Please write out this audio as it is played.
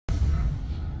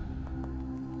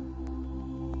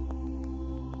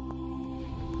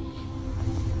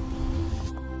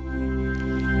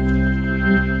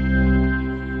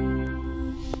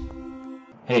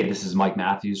Hey, this is Mike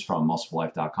Matthews from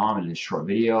muscleforlife.com, and in this short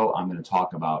video I'm going to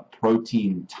talk about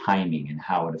protein timing and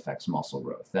how it affects muscle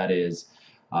growth. That is,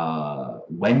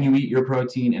 when you eat your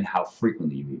protein and how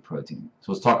frequently you eat protein.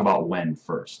 So let's talk about when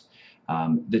first.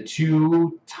 The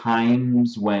two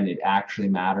times when it actually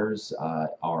matters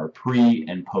are pre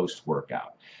and post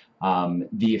workout.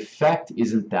 The effect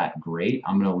isn't that great.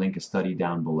 I'm going to link a study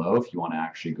down below if you want to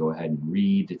actually go ahead and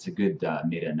read. It's a good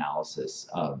meta-analysis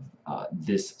of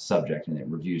this subject, and it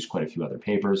reviews quite a few other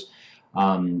papers.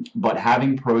 But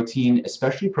having protein,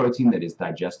 especially protein that is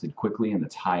digested quickly and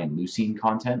that's high in leucine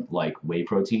content, like whey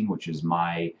protein, which is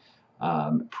my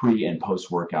pre and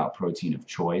post-workout protein of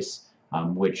choice,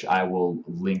 which I will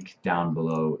link down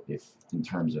below in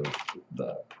terms of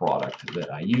the product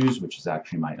that I use, which is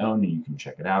actually my own, and you can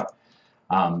check it out.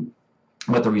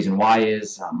 But the reason why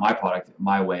is my product,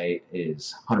 my whey,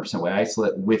 is 100% whey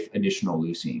isolate with additional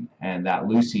leucine. And that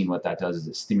leucine, what that does is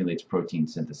it stimulates protein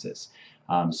synthesis.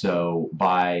 So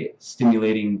by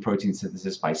stimulating protein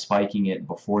synthesis, by spiking it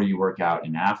before you work out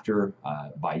and after,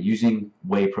 by using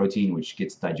whey protein, which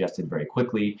gets digested very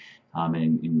quickly,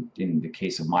 and in the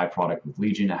case of my product with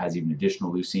Legion, it has even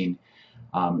additional leucine.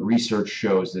 Research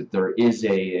shows that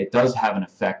it does have an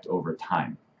effect over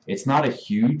time. It's not a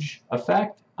huge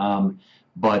effect,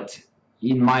 but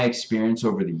in my experience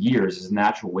over the years as a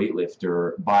natural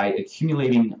weightlifter, by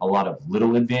accumulating a lot of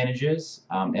little advantages,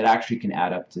 it actually can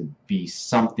add up to be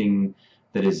something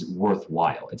that is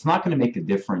worthwhile. It's not going to make a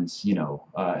difference,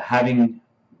 having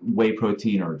whey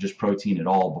protein or just protein at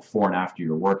all before and after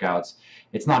your workouts.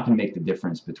 It's not going to make the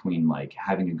difference between like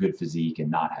having a good physique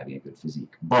and not having a good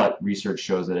physique. But research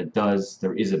shows that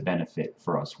there is a benefit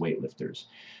for us weightlifters.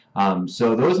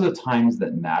 So those are the times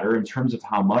that matter. In terms of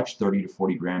how much, 30 to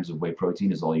 40 grams of whey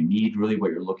protein is all you need. Really what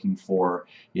you're looking for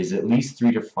is at least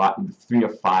 3 to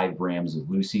 5 grams of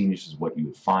leucine, which is what you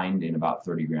would find in about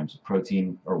 30 grams of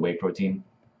protein or whey protein.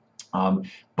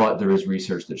 But there is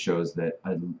research that shows that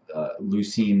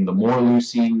leucine, the more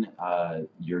leucine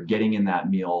you're getting in that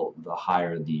meal, the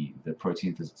higher the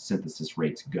protein synthesis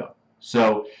rates go.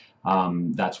 So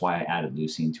that's why I added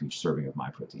leucine to each serving of my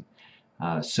protein.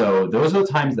 So those are the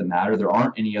times that matter. There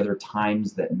aren't any other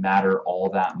times that matter all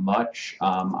that much.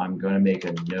 I'm going to make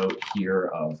a note here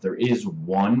of there is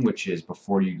one, which is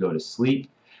before you go to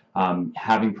sleep.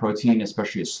 Having protein,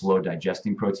 especially a slow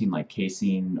digesting protein like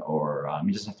casein, or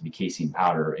it doesn't have to be casein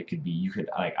powder. It could be,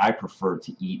 I prefer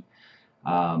to eat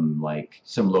like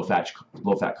some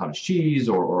low-fat cottage cheese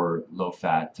or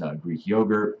low-fat Greek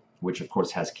yogurt, which of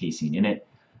course has casein in it.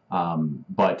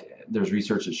 But there's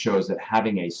research that shows that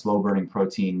having a slow-burning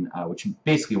protein, which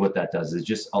basically what that does is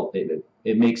just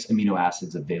it makes amino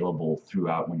acids available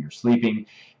throughout when you're sleeping.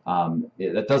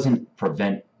 That doesn't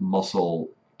prevent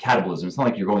muscle catabolism. It's not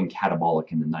like you're going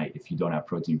catabolic in the night if you don't have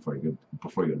protein before you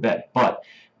go to bed. But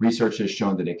research has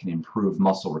shown that it can improve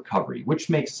muscle recovery, which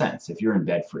makes sense. If you're in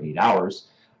bed for 8 hours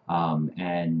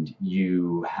and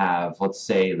you have, let's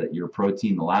say that your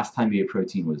protein, the last time you ate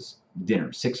protein was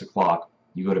dinner, 6 o'clock,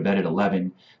 you go to bed at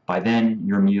 11, by then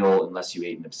your meal, unless you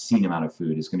ate an obscene amount of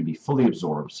food, is going to be fully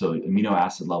absorbed. So amino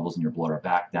acid levels in your blood are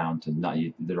back down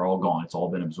to they're all gone. It's all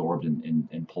been absorbed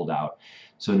and pulled out.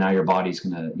 So now your body's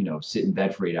going to sit in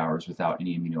bed for 8 hours without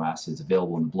any amino acids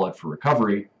available in the blood for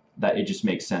recovery. That it just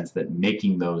makes sense that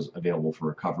making those available for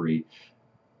recovery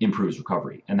improves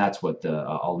recovery. And that's what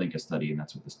I'll link a study, and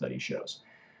that's what the study shows.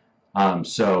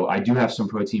 So I do have some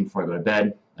protein before I go to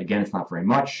bed. Again, it's not very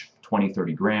much,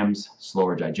 20-30 grams,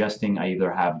 slower digesting. I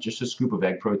either have just a scoop of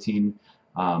egg protein,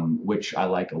 which I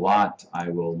like a lot. I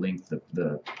will link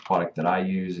the product that I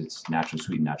use. It's naturally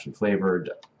sweet and naturally flavored,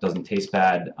 doesn't taste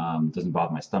bad, doesn't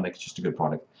bother my stomach, it's just a good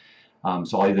product.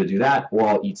 So I'll either do that, or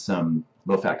I'll eat some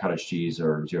low-fat cottage cheese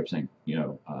or 0%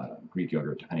 Greek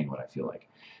yogurt, depending on what I feel like.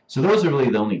 So those are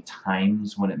really the only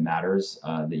times when it matters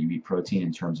that you eat protein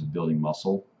in terms of building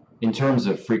muscle. In terms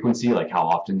of frequency, like how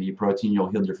often do you eat protein, you'll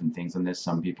hear different things on this.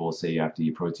 Some people say you have to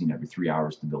eat protein every 3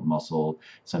 hours to build muscle.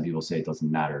 Some people say it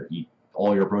doesn't matter. Eat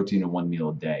all your protein in one meal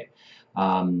a day.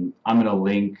 I'm going to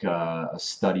link a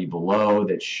study below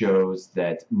that shows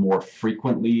that more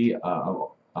frequently, a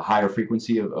higher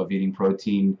frequency of eating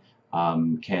protein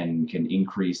can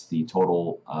increase the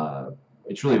total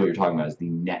it's really what you're talking about is the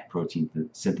net protein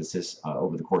synthesis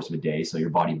over the course of a day. So your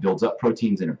body builds up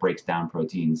proteins and it breaks down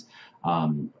proteins.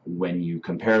 When you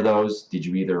compare those, did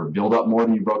you either build up more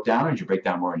than you broke down, or did you break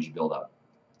down more than you build up?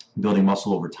 Building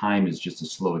muscle over time is just a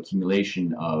slow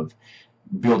accumulation of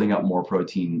building up more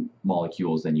protein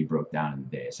molecules than you broke down in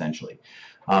the day, essentially.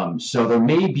 So there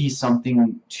may be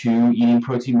something to eating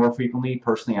protein more frequently.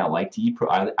 Personally, I like to eat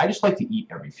I just like to eat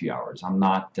every few hours. I'm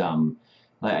not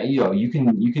You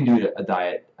can do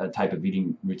a type of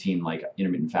eating routine like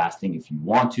intermittent fasting if you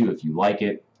want to, if you like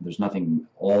it. There's nothing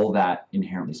all that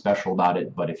inherently special about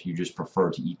it, but if you just prefer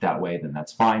to eat that way, then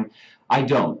that's fine. I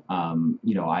don't.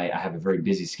 I have a very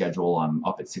busy schedule. I'm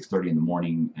up at 6:30 in the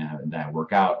morning, and then I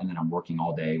work out, and then I'm working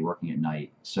all day, working at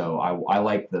night. So I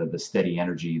like the steady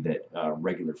energy that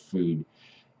regular food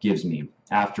gives me.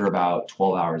 After about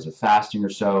 12 hours of fasting or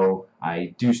so,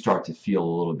 I do start to feel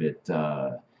a little bit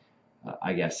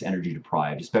I guess energy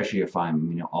deprived, especially if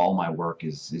I'm, all my work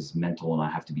is mental and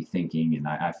I have to be thinking, and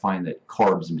I find that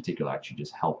carbs in particular actually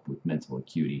just help with mental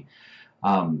acuity.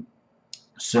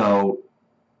 So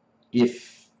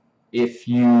if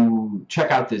you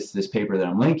check out this paper that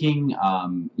I'm linking,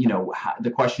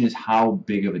 the question is, how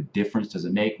big of a difference does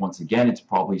it make? Once again, it's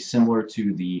probably similar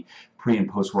to the pre and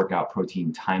post workout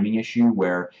protein timing issue,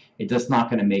 where it does not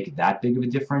going to make that big of a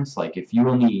difference. Like if you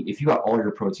got all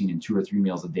your protein in 2 or 3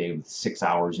 meals a day with 6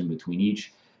 hours in between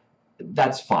each,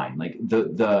 that's fine. Like I'm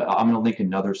going to link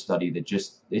another study that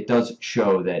it does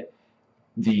show that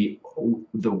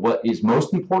what is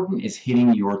most important is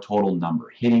hitting your total number,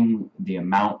 hitting the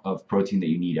amount of protein that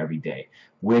you need every day,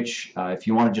 which if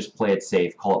you want to just play it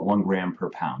safe, call it 1 gram per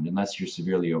pound. Unless you're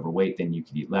severely overweight, then you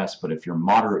could eat less, but if you're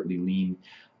moderately lean,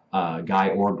 guy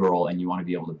or girl, and you want to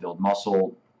be able to build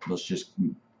muscle, let's just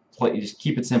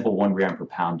keep it simple, 1 gram per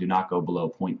pound. Do not go below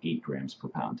 0.8 grams per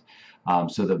pound.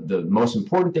 So the most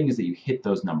important thing is that you hit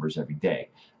those numbers every day.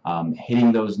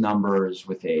 Hitting those numbers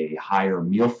with a higher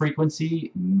meal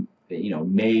frequency,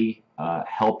 may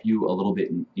help you a little bit,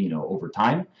 over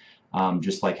time,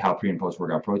 just like how pre and post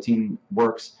workout protein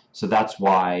works. So that's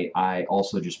why I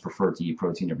also just prefer to eat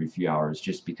protein every few hours,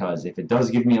 just because if it does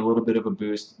give me a little bit of a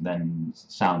boost, then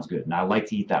sounds good. And I like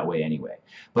to eat that way anyway.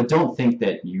 But don't think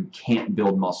that you can't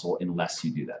build muscle unless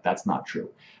you do that. That's not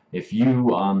true. If you,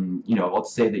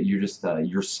 let's say that you're just,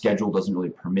 your schedule doesn't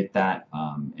really permit that,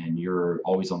 and you're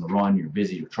always on the run, you're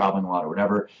busy, you're traveling a lot or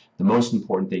whatever, the most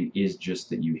important thing is just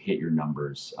that you hit your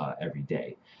numbers every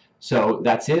day. So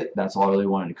that's it. That's all I really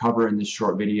wanted to cover in this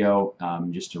short video.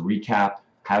 Just to recap,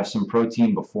 have some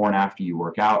protein before and after you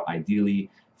work out. Ideally,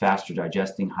 faster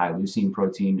digesting, high leucine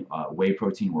protein. Whey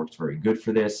protein works very good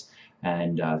for this.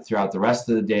 And throughout the rest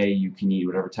of the day, you can eat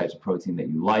whatever types of protein that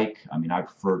you like. I mean, I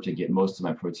prefer to get most of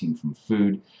my protein from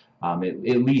food. At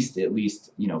least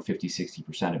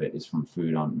 50–60% of it is from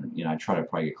food. I try to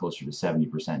probably get closer to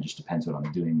 70%. Just depends what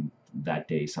I'm doing that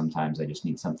day. Sometimes I just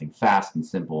need something fast and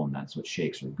simple, and that's what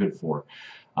shakes are good for.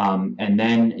 And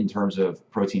then in terms of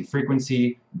protein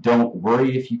frequency, don't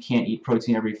worry if you can't eat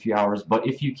protein every few hours, but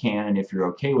if you can and if you're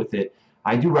okay with it,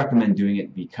 I do recommend doing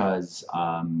it because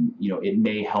it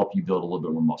may help you build a little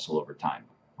bit more muscle over time.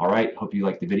 All right, hope you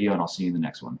liked the video, and I'll see you in the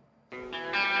next one.